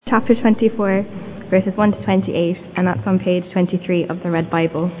chapter 24, verses 1 to 28, and that's on page 23 of the Red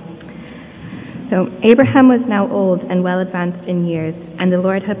Bible. So Abraham was now old and well advanced in years, and the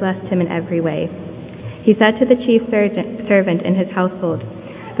Lord had blessed him in every way. He said to the chief servant in his household,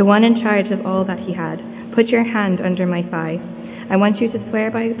 the one in charge of all that he had, "Put your hand under my thigh. I want you to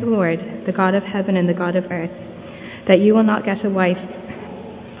swear by the Lord, the God of heaven and the God of earth, that you will not get a wife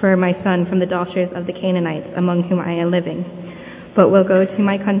for my son from the daughters of the Canaanites among whom I am living, but will go to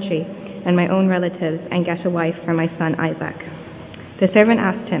my country and my own relatives and get a wife for my son Isaac." The servant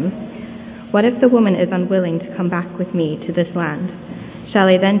asked him, "What if the woman is unwilling to come back with me to this land? Shall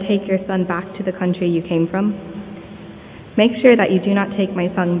I then take your son back to the country you came from?" "Make sure that you do not take my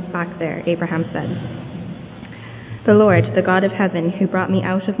son back there," Abraham said. "The Lord, the God of heaven, who brought me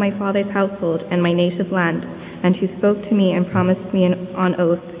out of my father's household and my native land, and who spoke to me and promised me on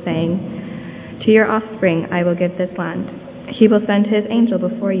oath, saying, 'To your offspring I will give this land,' he will send his angel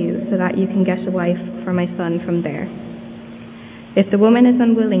before you so that you can get a wife for my son from there. If the woman is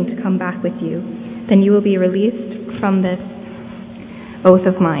unwilling to come back with you, then you will be released from this oath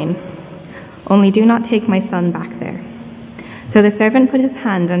of mine. Only do not take my son back there." So the servant put his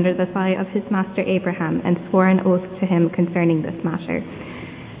hand under the thigh of his master Abraham and swore an oath to him concerning this matter.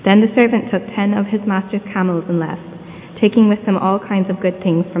 Then the servant took 10 of his master's camels and left, taking with him all kinds of good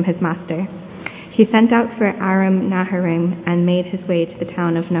things from his master. He sent out for Aram Naharaim and made his way to the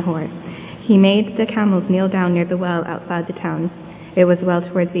town of Nahor. He made the camels kneel down near the well outside the town. It was well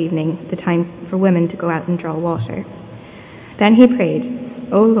towards evening, the time for women to go out and draw water. Then he prayed,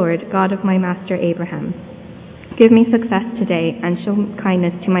 "O Lord, God of my master Abraham, give me success today and show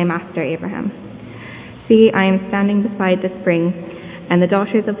kindness to my master Abraham. See, I am standing beside the spring, and the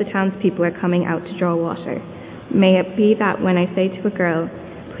daughters of the townspeople are coming out to draw water. May it be that when I say to a girl,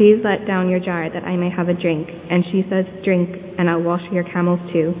 'Please let down your jar that I may have a drink,' and she says, 'Drink, and I'll water your camels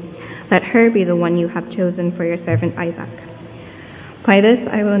too,' let her be the one you have chosen for your servant Isaac. By this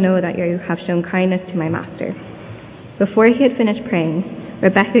I will know that you have shown kindness to my master." Before he had finished praying,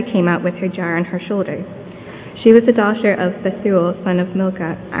 Rebekah came out with her jar on her shoulder. She was the daughter of Bethuel, son of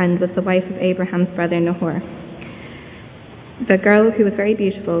Milcah, and was the wife of Abraham's brother Nahor. The girl, who was very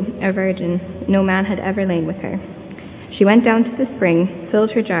beautiful, a virgin, no man had ever lain with her. She went down to the spring,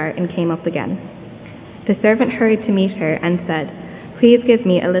 filled her jar, and came up again. The servant hurried to meet her and said, "Please give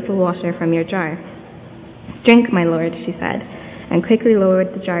me a little water from your jar." "Drink, my lord," she said, and quickly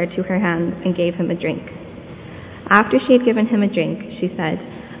lowered the jar to her hands and gave him a drink. After she had given him a drink, she said,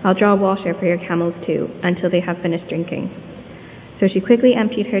 "I'll draw water for your camels too, until they have finished drinking." So she quickly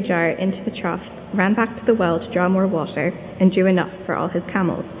emptied her jar into the trough, ran back to the well to draw more water, and drew enough for all his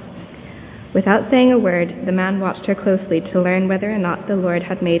camels. Without saying a word, the man watched her closely to learn whether or not the Lord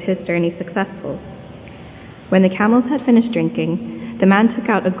had made his journey successful. When the camels had finished drinking, the man took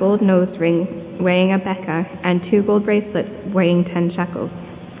out a gold nose ring weighing a beka and 2 gold bracelets weighing 10 shekels.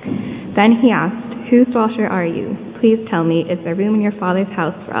 Then he asked, "Whose daughter are you? Please tell me, is there room in your father's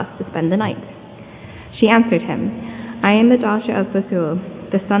house for us to spend the night?" She answered him, "I am the daughter of Bethuel,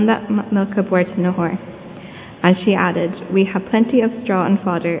 the son that Milcah bore to Nahor." And she added, "We have plenty of straw and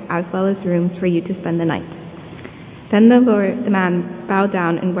fodder, as well as rooms for you to spend the night." Then the man bowed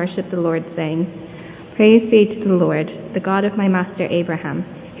down and worshipped the Lord, saying, "Praise be to the Lord, the God of my master Abraham,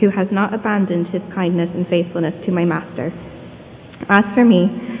 who has not abandoned his kindness and faithfulness to my master. As for me,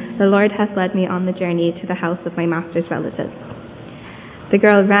 the Lord has led me on the journey to the house of my master's relatives." The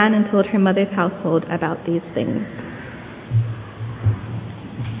girl ran and told her mother's household about these things.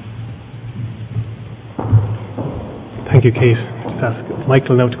 Thank you, Kate. Just ask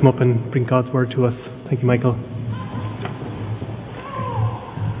Michael now to come up and bring God's word to us. Thank you, Michael.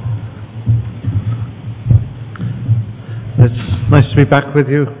 It's nice to be back with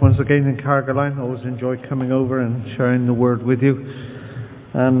you once again in Carrigaline. I always enjoy coming over and sharing the word with you.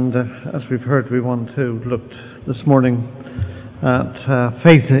 And as we've heard, we want to look this morning at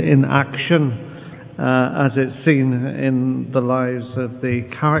faith in action as it's seen in the lives of the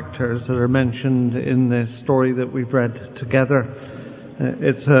characters that are mentioned in the story that we've read together.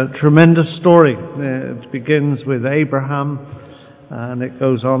 It's a tremendous story. It begins with Abraham and it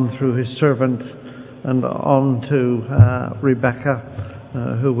goes on through his servant and on to Rebekah,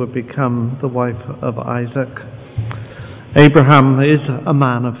 who would become the wife of Isaac. Abraham is a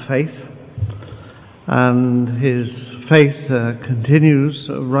man of faith, and his faith continues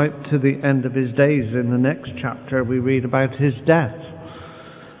right to the end of his days. In the next chapter we read about his death.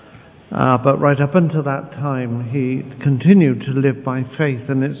 But right up until that time he continued to live by faith,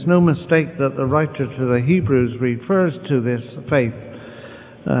 and it's no mistake that the writer to the Hebrews refers to this faith.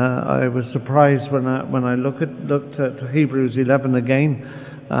 I was surprised when I looked at Hebrews 11 again,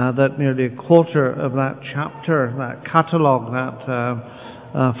 that nearly a quarter of that chapter, that catalogue,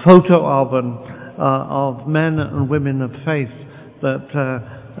 that photo album of men and women of faith,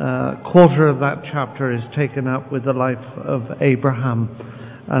 that quarter of that chapter is taken up with the life of Abraham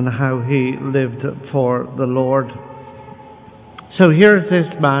and how he lived for the Lord. So here's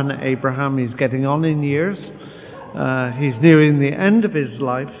this man, Abraham. He's getting on in years. He's nearing the end of his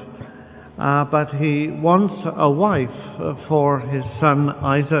life, but he wants a wife for his son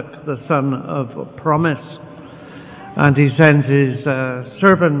Isaac, the son of promise. And he sends his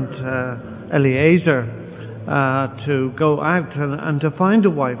servant Eliezer to go out and to find a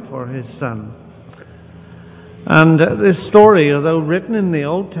wife for his son. And this story, although written in the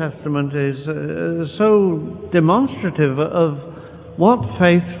Old Testament, is so demonstrative of what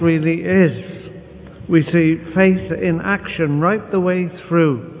faith really is. We see faith in action right the way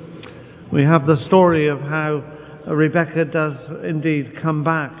through. We have the story of how Rebekah does indeed come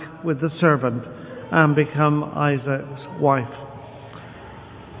back with the servant and become Isaac's wife.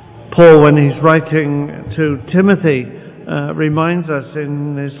 Paul, when he's writing to Timothy, reminds us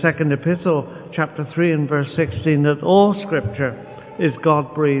in his second epistle, chapter 3 and verse 16, that all Scripture is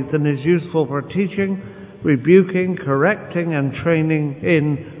God-breathed and is useful for teaching, rebuking, correcting, and training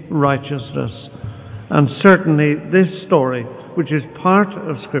in righteousness. And certainly this story, which is part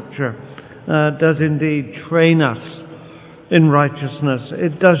of Scripture, does indeed train us in righteousness.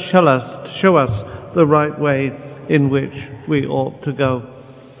 It does show us the right way in which we ought to go.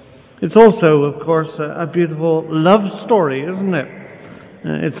 It's also, of course, a beautiful love story, isn't it?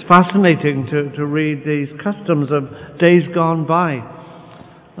 It's fascinating to read these customs of days gone by.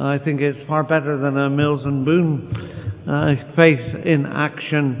 I think it's far better than a Mills and Boon faith in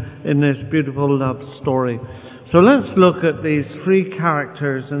action in this beautiful love story. So let's look at these three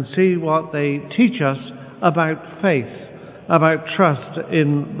characters and see what they teach us about faith, about trust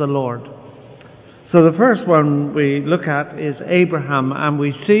in the Lord. So the first one we look at is Abraham, and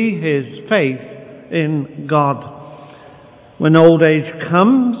we see his faith in God. When old age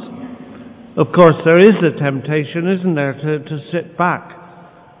comes, of course there is a temptation, isn't there, to sit back.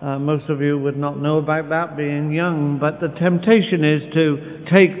 Most of you would not know about that being young, but the temptation is to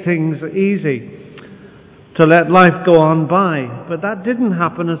take things easy, to let life go on by. But that didn't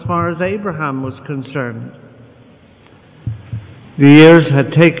happen as far as Abraham was concerned. The years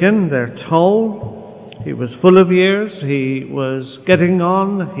had taken their toll. He was full of years. He was getting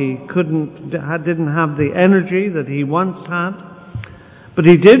on. He didn't have the energy that he once had. But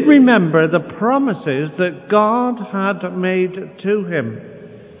he did remember the promises that God had made to him.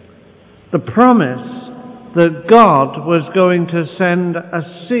 The promise that God was going to send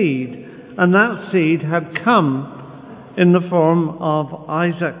a seed, and that seed had come in the form of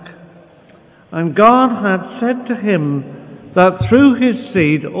Isaac. And God had said to him that through his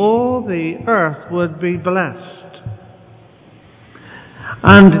seed all the earth would be blessed.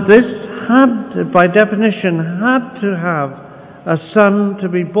 And this had, by definition, had to have a son to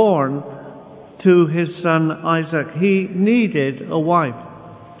be born to his son Isaac. He needed a wife.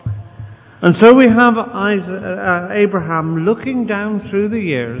 And so we have Abraham looking down through the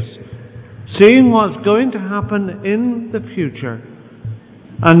years, seeing what's going to happen in the future,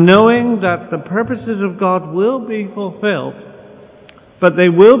 and knowing that the purposes of God will be fulfilled, but they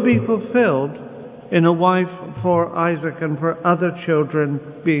will be fulfilled in a wife for Isaac and for other children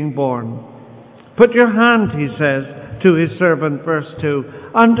being born. Put your hand, he says to his servant, verse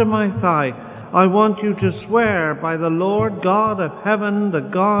 2, under my thigh. I want you to swear by the Lord God of heaven, the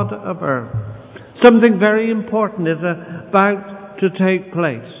God of earth. Something very important is about to take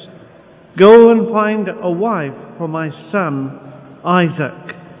place. Go and find a wife for my son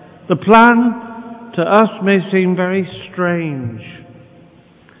Isaac. The plan to us may seem very strange.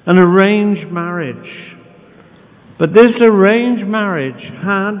 An arranged marriage. But this arranged marriage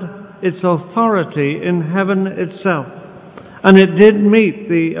had its authority in heaven itself. And it did meet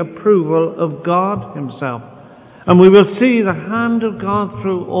the approval of God himself. And we will see the hand of God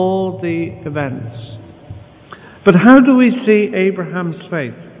through all the events. But how do we see Abraham's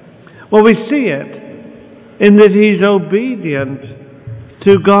faith? Well, we see it in that he's obedient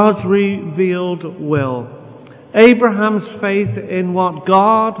to God's revealed will. Abraham's faith in what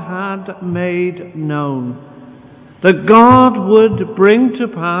God had made known. That God would bring to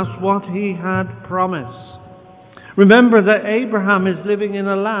pass what he had promised. Remember that Abraham is living in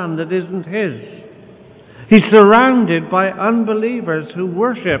a land that isn't his. He's surrounded by unbelievers who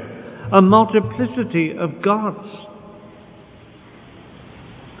worship a multiplicity of gods.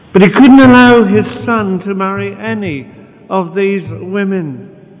 But he couldn't allow his son to marry any of these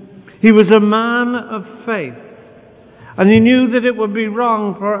women. He was a man of faith. And he knew that it would be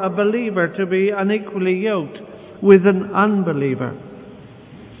wrong for a believer to be unequally yoked with an unbeliever.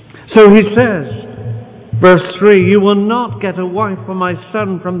 So he says, verse 3, "You will not get a wife for my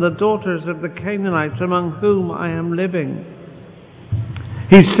son from the daughters of the Canaanites among whom I am living."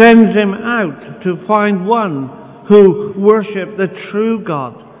 He sends him out to find one who worshipped the true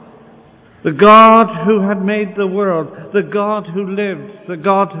God, the God who had made the world, the God who lived, the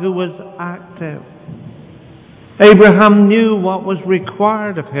God who was active. Abraham knew what was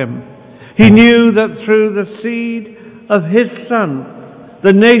required of him. He knew that through the seed of his son,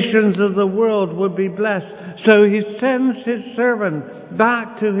 the nations of the world would be blessed. So he sends his servant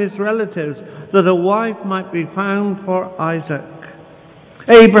back to his relatives that a wife might be found for Isaac.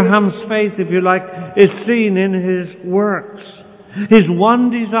 Abraham's faith, if you like, is seen in his works. His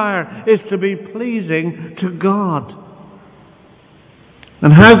one desire is to be pleasing to God.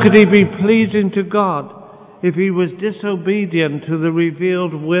 And how could he be pleasing to God if he was disobedient to the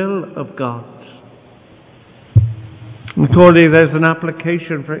revealed will of God? And clearly there's an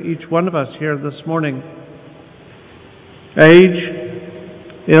application for each one of us here this morning.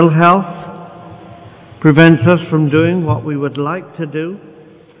 Age, ill health, prevents us from doing what we would like to do.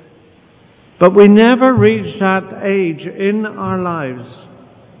 But we never reach that age in our lives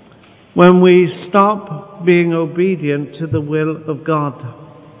when we stop being obedient to the will of God.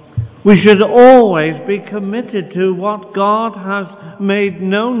 We should always be committed to what God has made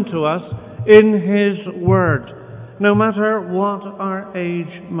known to us in His Word, no matter what our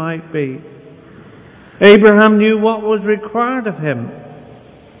age might be. Abraham knew what was required of him,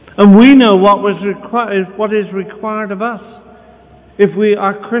 and we know what is required of us if we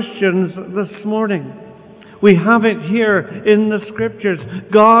are Christians this morning. We have it here in the Scriptures.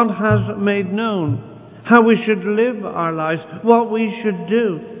 God has made known how we should live our lives, what we should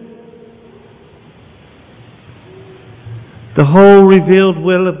do. The whole revealed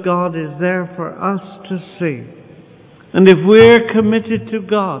will of God is there for us to see. And if we're committed to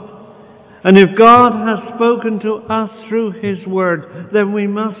God, and if God has spoken to us through His Word, then we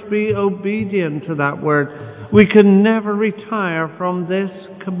must be obedient to that Word. We can never retire from this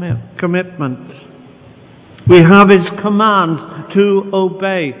commitment. We have His commands to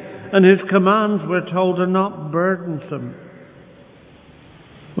obey, and His commands, we're told, are not burdensome.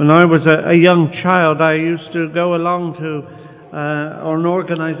 When I was a young child, I used to go along to an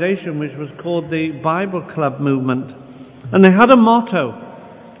organization which was called the Bible Club Movement. And they had a motto,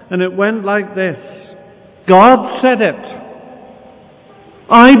 and it went like this: God said it,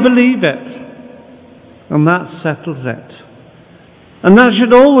 I believe it, and that settles it. And that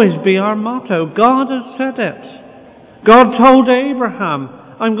should always be our motto. God has said it. God told Abraham,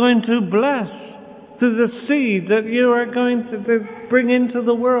 I'm going to bless through the seed that you are going to bring into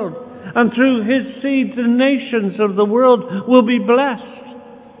the world. And through his seed, the nations of the world will be blessed.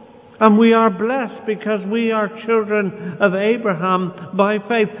 And we are blessed because we are children of Abraham by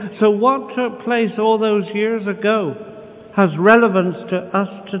faith. So what took place all those years ago has relevance to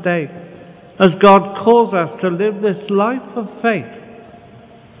us today, as God calls us to live this life of faith,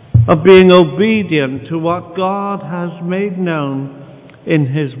 of being obedient to what God has made known in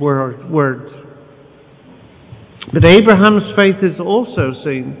His words. But Abraham's faith is also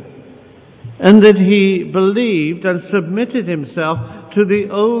seen in that he believed and submitted himself to the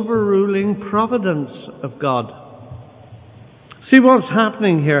overruling providence of God. See what's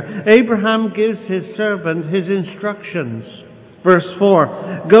happening here. Abraham gives his servant his instructions. Verse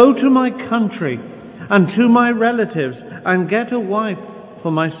 4, go to my country and to my relatives and get a wife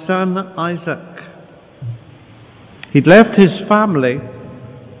for my son Isaac. He'd left his family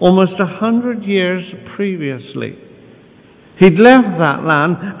almost 100 years previously. He'd left that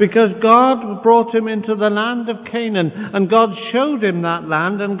land because God brought him into the land of Canaan, and God showed him that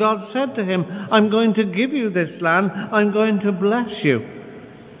land, and God said to him, I'm going to give you this land, I'm going to bless you.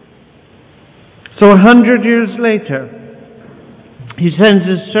 So 100 years later, he sends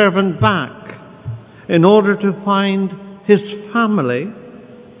his servant back in order to find his family,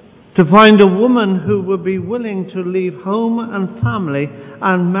 to find a woman who would be willing to leave home and family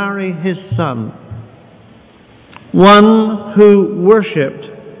and marry his son. One who worshipped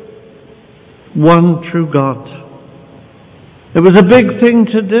one true God. It was a big thing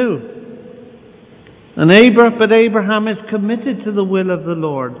to do. But Abraham is committed to the will of the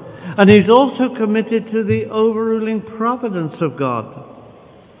Lord. And he's also committed to the overruling providence of God.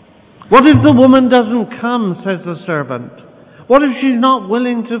 What if the woman doesn't come, says the servant? What if she's not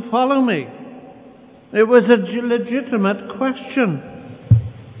willing to follow me? It was a legitimate question.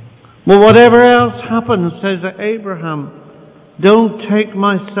 Well, whatever else happens, says Abraham, Don't take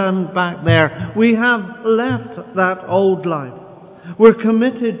my son back there. We have left that old life. We're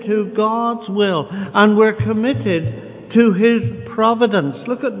committed to God's will, and we're committed to His providence.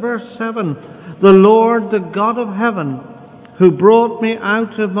 Look at verse 7. The Lord, the God of heaven, who brought me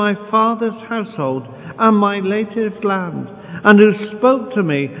out of my father's household and my native land, and who spoke to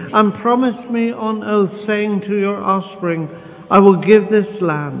me and promised me on oath, saying to your offspring, I will give this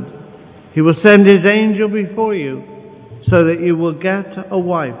land. He will send His angel before you, so that you will get a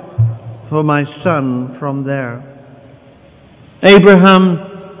wife for my son from there. Abraham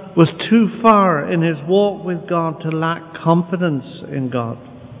was too far in his walk with God to lack confidence in God.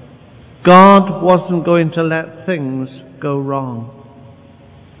 God wasn't going to let things go wrong.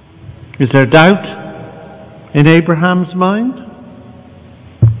 Is there doubt in Abraham's mind?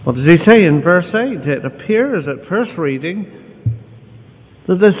 What does he say in verse 8? It appears at first reading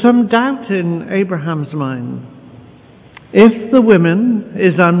that there's some doubt in Abraham's mind. If the woman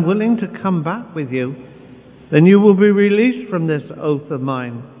is unwilling to come back with you, then you will be released from this oath of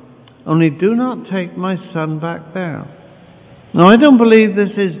mine. Only do not take my son back there. Now, I don't believe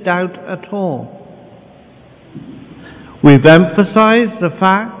this is doubt at all. We've emphasized the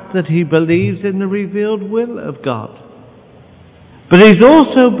fact that he believes in the revealed will of God. But he's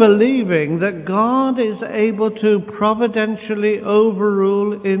also believing that God is able to providentially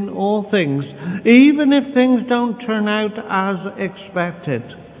overrule in all things, even if things don't turn out as expected.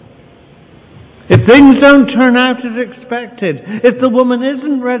 If things don't turn out as expected, if the woman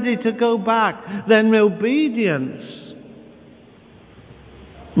isn't ready to go back, then obedience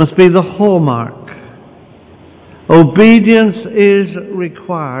must be the hallmark. Obedience is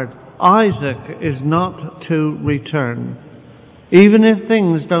required. Isaac is not to return, even if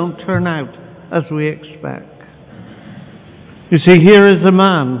things don't turn out as we expect. You see, here is a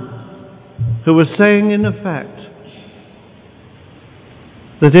man who was saying in effect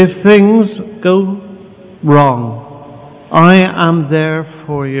that if things go wrong, I am there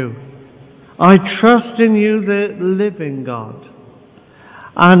for you. I trust in you, the living God.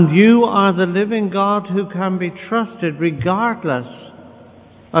 And you are the living God who can be trusted regardless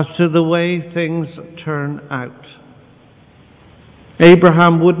as to the way things turn out.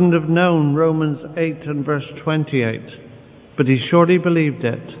 Abraham wouldn't have known Romans 8 and verse 28, but he surely believed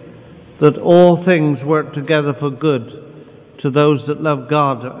it, that all things work together for good to those that love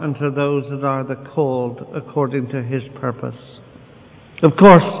God and to those that are the called according to His purpose. Of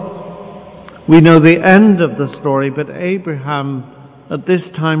course, we know the end of the story, but Abraham at this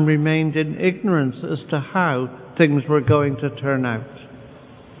time remained in ignorance as to how things were going to turn out.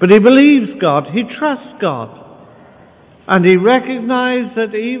 But he believes God, he trusts God, and he recognized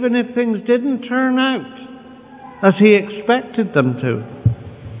that even if things didn't turn out as he expected them to,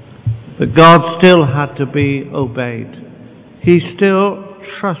 that God still had to be obeyed. He still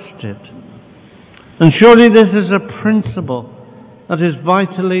trusted. And surely this is a principle that is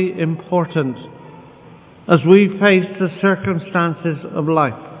vitally important as we face the circumstances of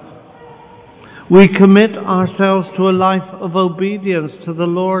life. We commit ourselves to a life of obedience to the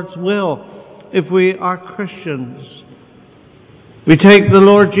Lord's will if we are Christians. We take the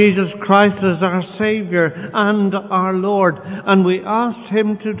Lord Jesus Christ as our Saviour and our Lord, and we ask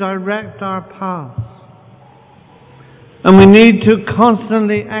Him to direct our paths. And we need to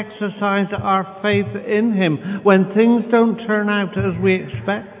constantly exercise our faith in Him when things don't turn out as we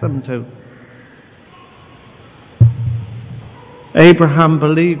expect them to. Abraham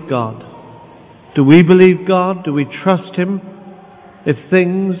believed God. Do we believe God? Do we trust Him if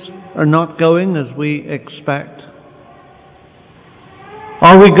things are not going as we expect?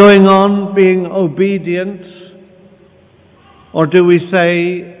 Are we going on being obedient? Or do we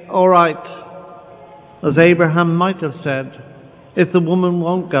say, all right, as Abraham might have said, if the woman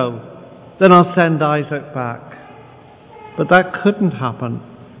won't go, then I'll send Isaac back. But that couldn't happen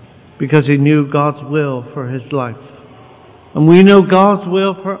because he knew God's will for his life. And we know God's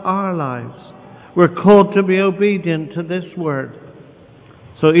will for our lives. We're called to be obedient to this word.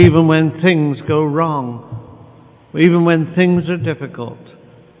 So even when things go wrong, even when things are difficult,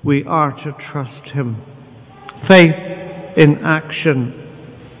 we are to trust Him. Faith in action.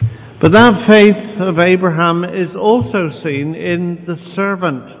 But that faith of Abraham is also seen in the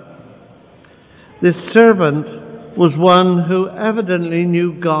servant. This servant was one who evidently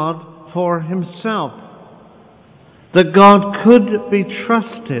knew God for himself, that God could be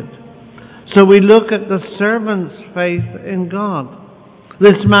trusted. So we look at the servant's faith in God.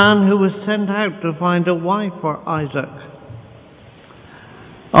 This man who was sent out to find a wife for Isaac.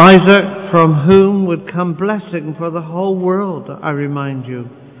 Isaac, from whom would come blessing for the whole world, I remind you.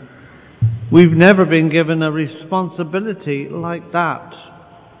 We've never been given a responsibility like that.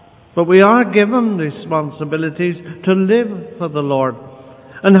 But we are given responsibilities to live for the Lord.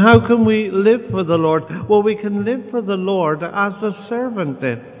 And how can we live for the Lord? Well, we can live for the Lord as the servant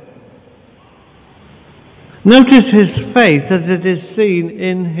did. Notice his faith as it is seen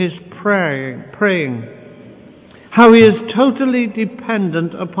in his praying. How he is totally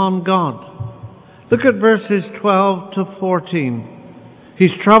dependent upon God. Look at verses 12 to 14.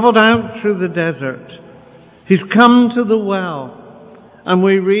 He's travelled out through the desert. He's come to the well. And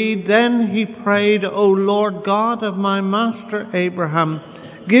we read, "Then he prayed, O Lord God of my master Abraham,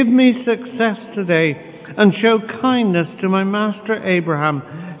 give me success today and show kindness to my master Abraham.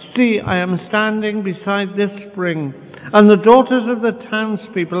 See, I am standing beside this spring, and the daughters of the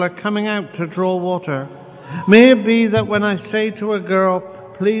townspeople are coming out to draw water. May it be that when I say to a girl,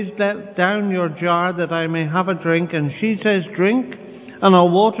 'Please let down your jar that I may have a drink,' and she says, 'Drink, and I'll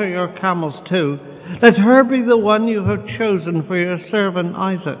water your camels too,' let her be the one you have chosen for your servant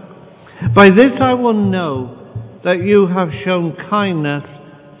Isaac. By this I will know that you have shown kindness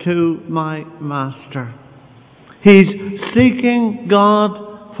to my master." He's seeking God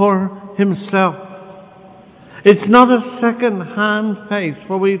for himself. It's not a second-hand faith,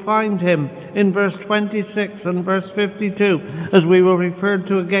 for we find him in verse 26 and verse 52, as we will refer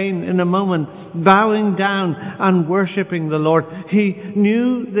to again in a moment, bowing down and worshipping the Lord. He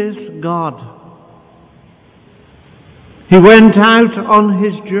knew this God. He went out on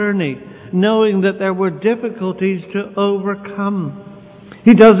his journey knowing that there were difficulties to overcome.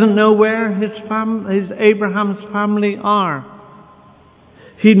 He doesn't know where his Abraham's family are.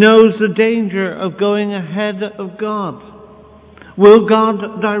 He knows the danger of going ahead of God. Will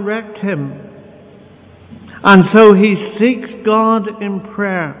God direct him? And so he seeks God in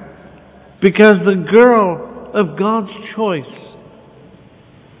prayer, because the girl of God's choice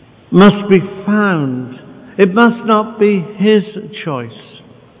must be found. It must not be his choice.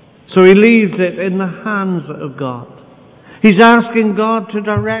 So he leaves it in the hands of God. He's asking God to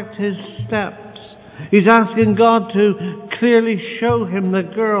direct his steps. He's asking God to clearly show him the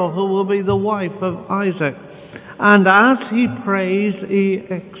girl who will be the wife of Isaac. And as he prays, he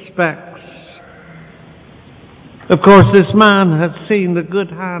expects. Of course, this man had seen the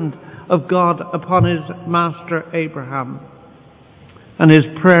good hand of God upon his master Abraham. And his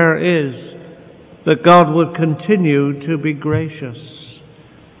prayer is that God would continue to be gracious.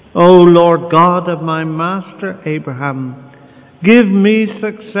 O Lord God of my master Abraham, give me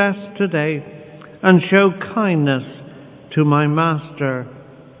success today and show kindness to my master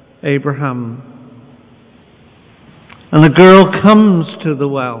Abraham. And the girl comes to the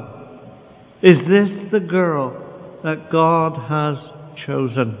well. Is this the girl that God has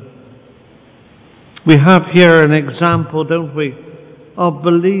chosen? We have here an example, don't we, of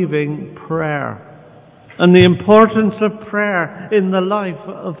believing prayer and the importance of prayer in the life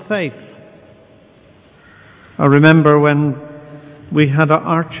of faith. I remember when we had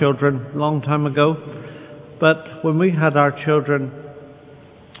our children a long time ago, but when we had our children,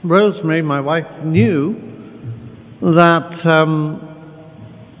 Rosemary, my wife, knew that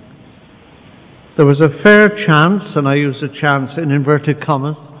there was a fair chance, and I use a chance in inverted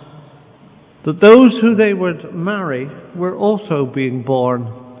commas, that those who they would marry were also being born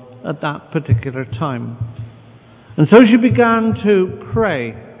at that particular time. And so she began to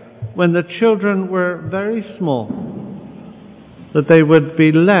pray when the children were very small, that they would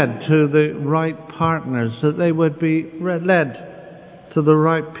be led to the right partners, that they would be led to the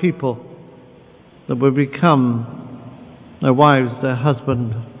right people that would become their wives, their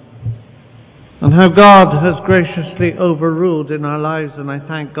husband. And how God has graciously overruled in our lives, and I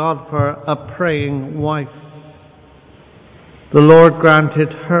thank God for a praying wife. The Lord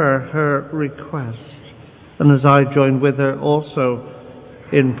granted her request, and as I joined with her also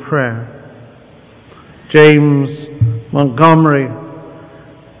in prayer. James Montgomery,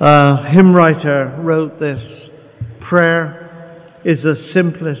 a hymn writer, wrote this: "Prayer is the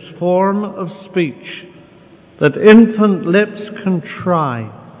simplest form of speech that infant lips can try,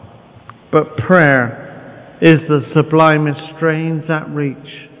 but prayer is the sublimest strains that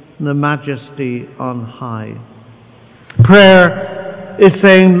reach the majesty on high." Prayer is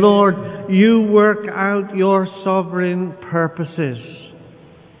saying, Lord, you work out your sovereign purposes.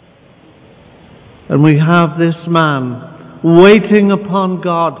 And we have this man waiting upon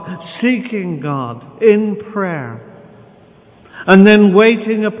God, seeking God in prayer. And then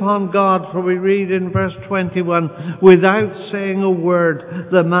waiting upon God, for we read in verse 21, without saying a word,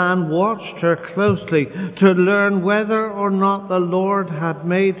 the man watched her closely to learn whether or not the Lord had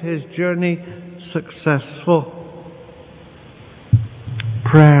made his journey successful.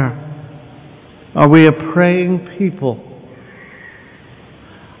 Prayer. Are we a praying people?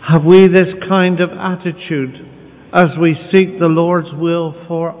 Have we this kind of attitude as we seek the Lord's will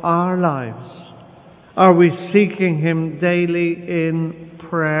for our lives? Are we seeking Him daily in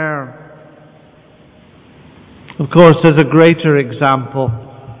prayer? Of course, there's a greater example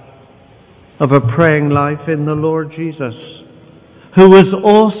of a praying life in the Lord Jesus, who was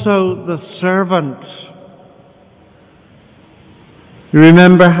also the servant. You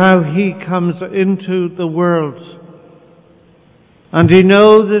remember how He comes into the world, and He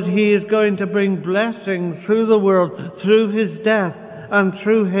knows that He is going to bring blessing through the world, through His death and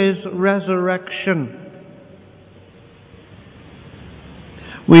through His resurrection.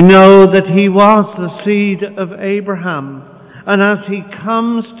 We know that He was the seed of Abraham, and as He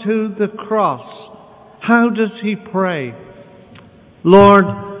comes to the cross, how does He pray? Lord,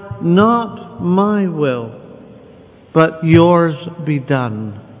 not my will, but yours be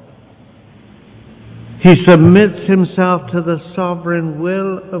done. He submits Himself to the sovereign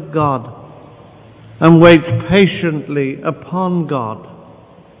will of God and waits patiently upon God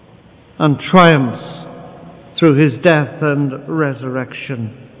and triumphs through His death and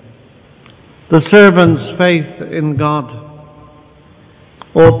resurrection. The servant's faith in God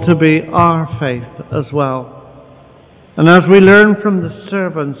ought to be our faith as well. And as we learn from the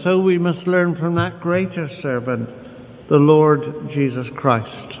servant, so we must learn from that greater servant, the Lord Jesus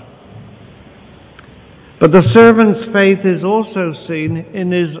Christ. But the servant's faith is also seen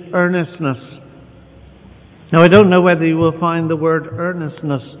in his earnestness. Now, I don't know whether you will find the word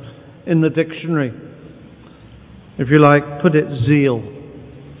earnestness in the dictionary. If you like, put it zeal.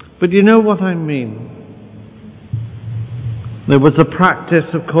 But you know what I mean. There was a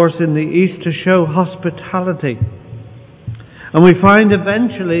practice, of course, in the East to show hospitality. And we find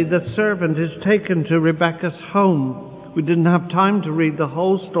eventually the servant is taken to Rebekah's home. We didn't have time to read the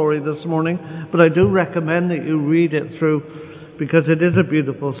whole story this morning, but I do recommend that you read it through, because it is a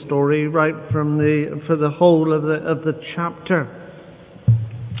beautiful story right from for the whole of the chapter.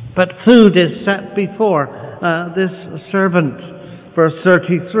 But food is set before this servant. Verse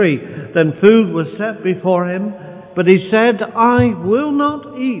 33, then food was set before him, but he said, I will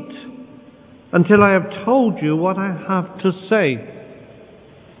not eat until I have told you what I have to say.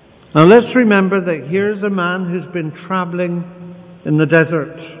 Now let's remember that here's a man who's been traveling in the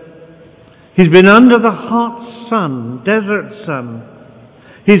desert. He's been under the hot sun, desert sun.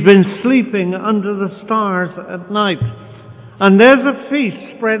 He's been sleeping under the stars at night. And there's a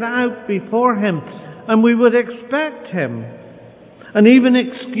feast spread out before him. And we would expect him and even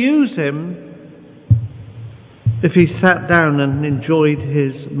excuse him if he sat down and enjoyed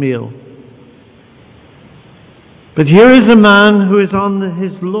his meal. But here is a man who is on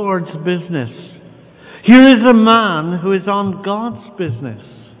his Lord's business. Here is a man who is on God's business.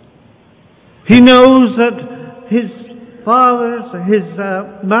 He knows that his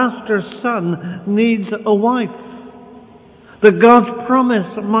master's son needs a wife, that God's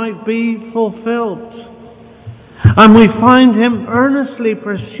promise might be fulfilled. And we find him earnestly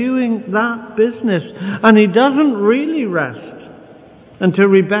pursuing that business, and he doesn't really rest until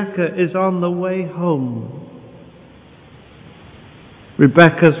Rebekah is on the way home.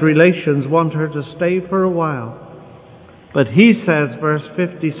 Rebekah's relations want her to stay for a while. But he says, verse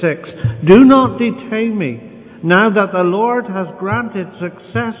 56, do not detain me, now that the Lord has granted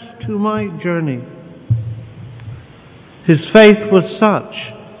success to my journey. His faith was such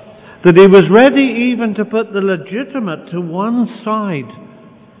that he was ready even to put the legitimate to one side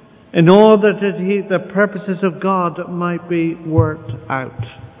in order that the purposes of God might be worked out.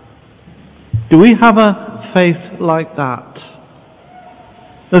 Do we have a faith like that?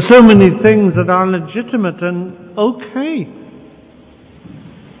 There's so many things that are legitimate and okay.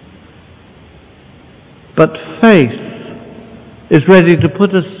 But faith is ready to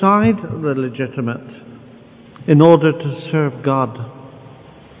put aside the legitimate in order to serve God.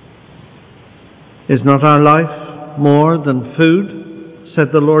 Is not our life more than food,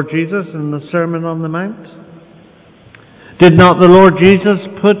 said the Lord Jesus in the Sermon on the Mount? Did not the Lord Jesus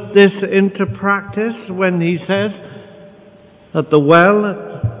put this into practice when he says, at the well,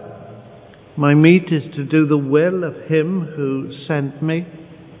 my meat is to do the will of him who sent me?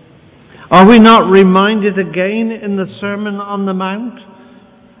 Are we not reminded again in the Sermon on the Mount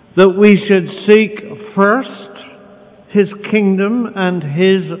that we should seek first his kingdom and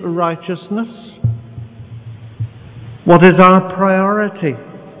his righteousness? What is our priority?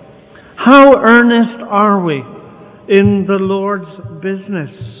 How earnest are we in the Lord's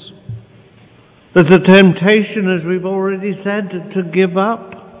business? There's a temptation, as we've already said, to give up.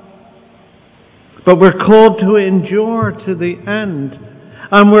 But we're called to endure to the end.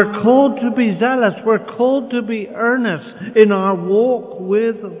 And we're called to be zealous. We're called to be earnest in our walk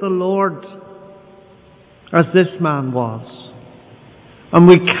with the Lord, as this man was. And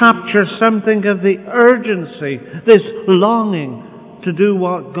we capture something of the urgency, this longing to do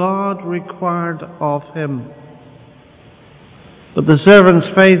what God required of him. But the servant's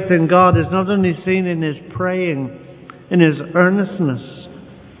faith in God is not only seen in his praying, in his earnestness,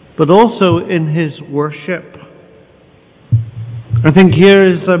 but also in his worship. I think here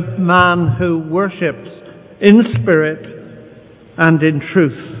is a man who worships in spirit and in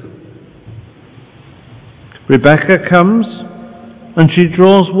truth. Rebecca comes and she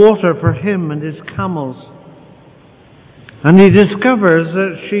draws water for him and his camels. And he discovers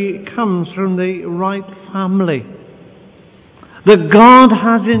that she comes from the right family. That God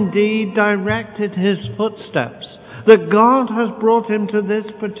has indeed directed his footsteps. That God has brought him to this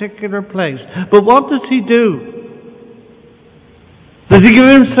particular place. But what does he do? Does he give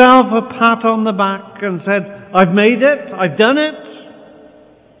himself a pat on the back and said, I've made it, I've done it?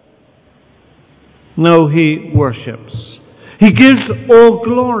 No, he worships. He gives all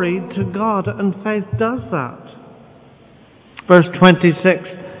glory to God, and faith does that. Verse 26,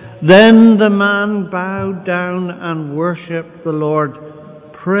 then the man bowed down and worshipped the Lord.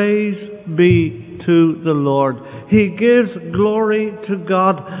 Praise be to the Lord. He gives glory to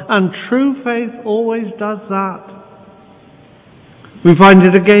God, and true faith always does that. We find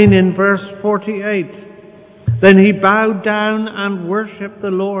it again in verse 48. Then he bowed down and worshipped the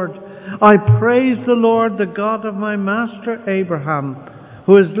Lord. I praise the Lord, the God of my master Abraham,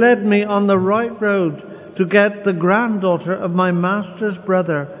 who has led me on the right road to get the granddaughter of my master's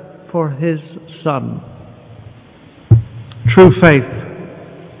brother for his son. True faith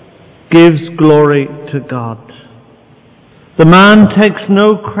gives glory to God. The man takes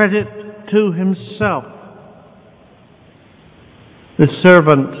no credit to himself. The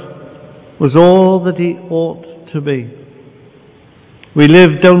servant was all that he ought to be. We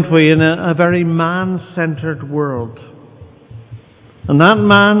live, don't we, in a very man-centered world. And that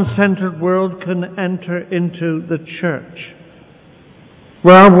man-centered world can enter into the church,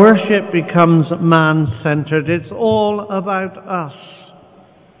 where our worship becomes man-centered. It's all about us.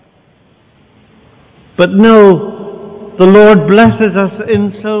 But no, the Lord blesses us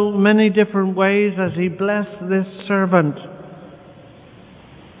in so many different ways as he blessed this servant.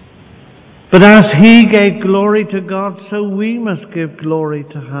 But as he gave glory to God, so we must give glory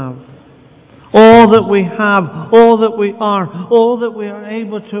to him. All that we have, all that we are, all that we are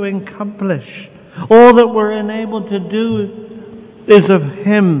able to accomplish, all that we're enabled to do is of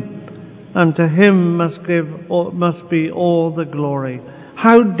him, and to him must be all the glory.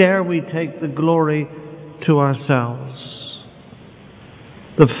 How dare we take the glory to ourselves?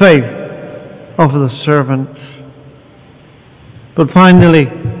 The faith of the servant. But finally,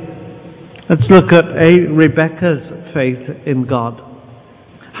 let's look at Rebecca's faith in God.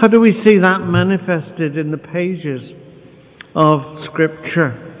 How do we see that manifested in the pages of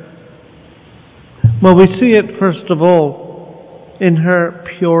Scripture? Well, we see it first of all in her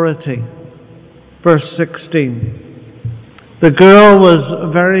purity. Verse 16. The girl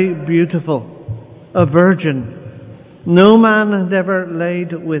was very beautiful, a virgin. No man had ever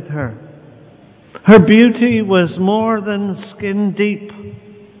laid with her. Her beauty was more than skin deep.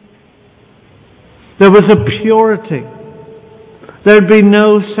 There was a purity. There'd be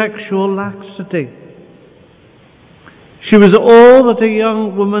no sexual laxity. She was all that a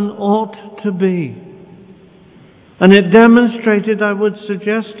young woman ought to be. And it demonstrated, I would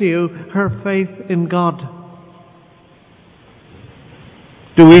suggest to you, her faith in God.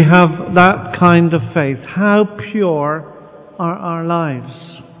 Do we have that kind of faith? How pure are our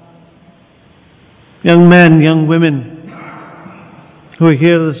lives? Young men, young women who are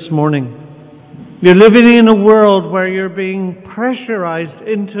here this morning, you're living in a world where you're being pressurized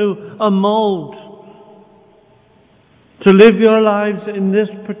into a mold to live your lives in this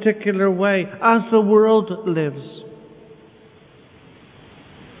particular way as the world lives.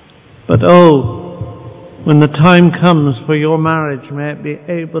 But when the time comes for your marriage, may it be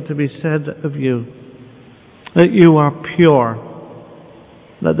able to be said of you that you are pure,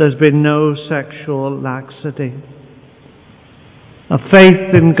 that there's been no sexual laxity. A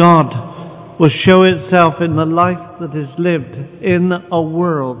faith in God will show itself in the life that is lived in a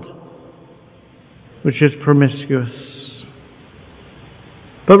world which is promiscuous.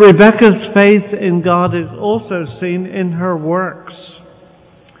 But Rebecca's faith in God is also seen in her works.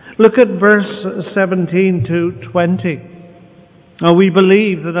 Look at verse 17 to 20. Now we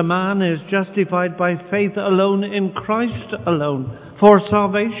believe that a man is justified by faith alone in Christ alone for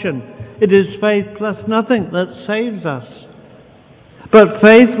salvation. It is faith plus nothing that saves us. But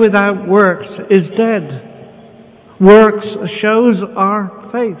faith without works is dead. Works shows our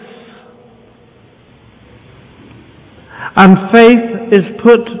faith. And faith is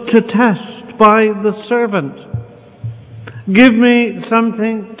put to test by the servant. Give me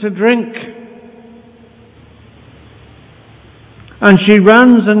something to drink. And she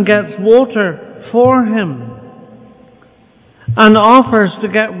runs and gets water for him, and offers to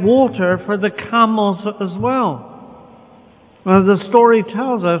get water for the camels as well. Well, the story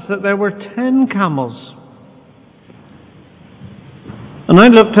tells us that there were 10 camels. And I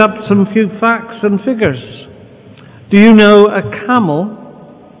looked up some few facts and figures. Do you know a camel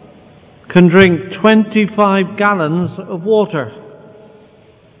can drink 25 gallons of water?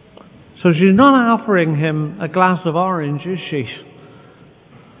 So she's not offering him a glass of orange, is she?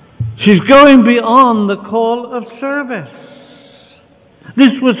 She's going beyond the call of service.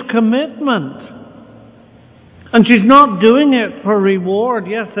 This was commitment. And she's not doing it for reward.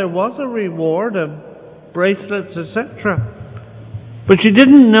 Yes, there was a reward of bracelets, etc. But she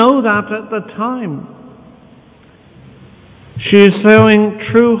didn't know that at the time. She is showing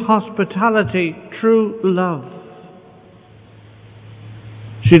true hospitality, true love.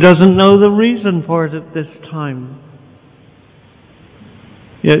 She doesn't know the reason for it at this time.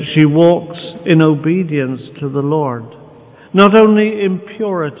 Yet she walks in obedience to the Lord. Not only in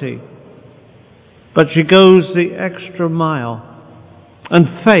purity, but she goes the extra mile. And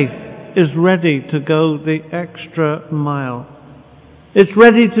faith is ready to go the extra mile. It's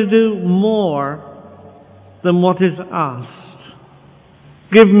ready to do more than what is asked.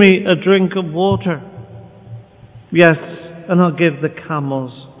 Give me a drink of water. Yes, and I'll give the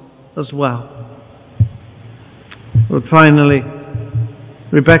camels as well. But finally,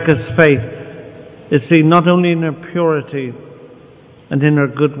 Rebecca's faith is seen not only in her purity and in her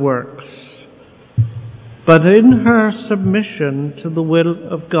good works, but in her submission to the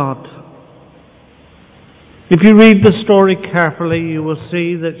will of God. If you read the story carefully, you will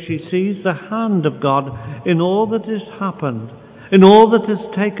see that she sees the hand of God in all that has happened, in all that has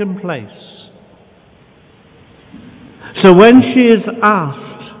taken place. So when she is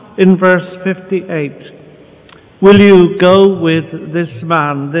asked in verse 58, will you go with this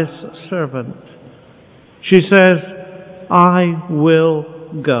man, this servant? She says, I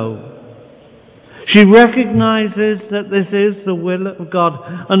will go. She recognizes that this is the will of God,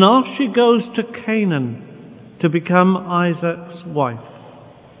 and off she goes to Canaan to become Isaac's wife.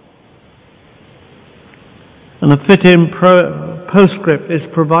 And a fit-in postscript is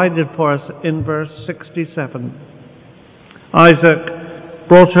provided for us in verse 67. Isaac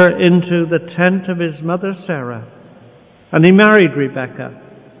brought her into the tent of his mother Sarah, and he married Rebekah.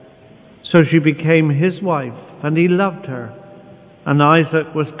 So she became his wife, and he loved her, and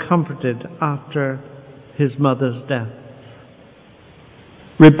Isaac was comforted after his mother's death.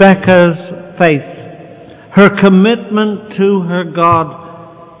 Rebekah's faith, her commitment to her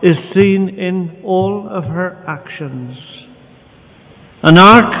God, is seen in all of her actions. And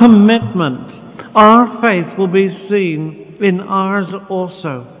our commitment, our faith will be seen in ours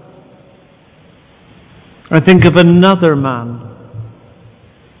also. I think of another man,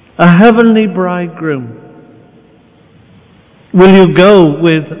 a heavenly bridegroom. Will you go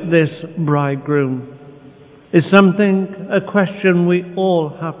with this bridegroom? Is a question we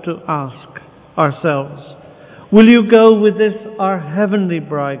all have to ask ourselves. Will you go with this, our heavenly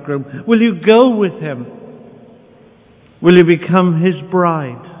bridegroom? Will you go with him? Will you become his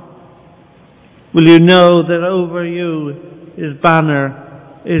bride? Will you know that over you his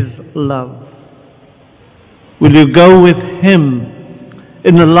banner is love? Will you go with him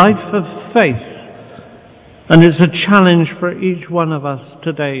in a life of faith? And it's a challenge for each one of us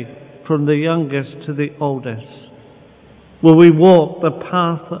today, from the youngest to the oldest. Will we walk the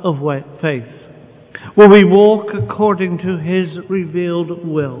path of faith? Will we walk according to his revealed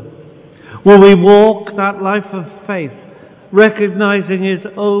will? Will we walk that life of faith, recognizing his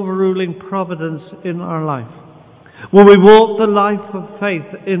overruling providence in our life? Will we walk the life of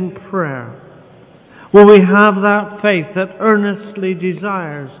faith in prayer? Will we have that faith that earnestly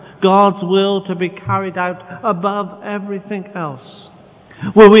desires God's will to be carried out above everything else?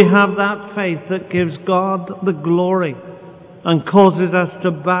 Will we have that faith that gives God the glory and causes us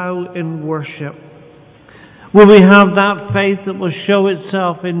to bow in worship? Will we have that faith that will show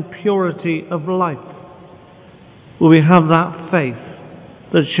itself in purity of life? Will we have that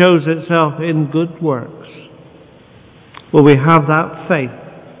faith that shows itself in good works? Will we have that faith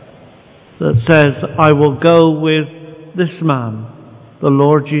that says, I will go with this man, the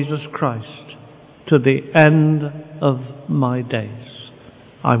Lord Jesus Christ, to the end of my days?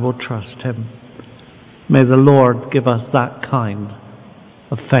 I will trust him. May the Lord give us that kind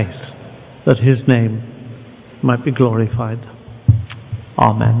of faith, that his name might be glorified.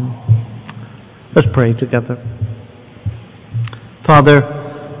 Amen. Let's pray together.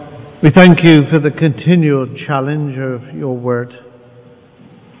 Father, we thank you for the continual challenge of your word.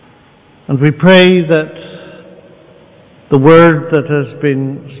 And we pray that the word that has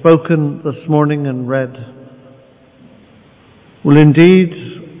been spoken this morning and read will indeed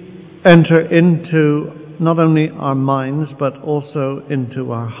enter into not only our minds but also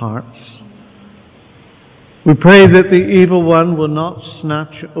into our hearts. We pray that the evil one will not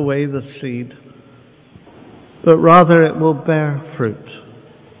snatch away the seed, but rather it will bear fruit.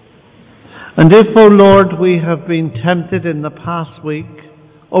 And if, O Lord, we have been tempted in the past week,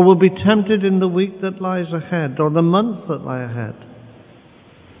 or will be tempted in the week that lies ahead, or the months that lie ahead,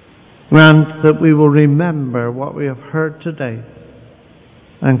 grant that we will remember what we have heard today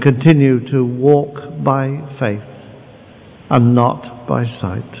and continue to walk by faith and not by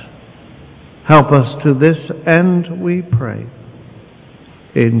sight. Help us to this end, we pray.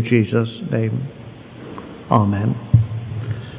 In Jesus' name, amen.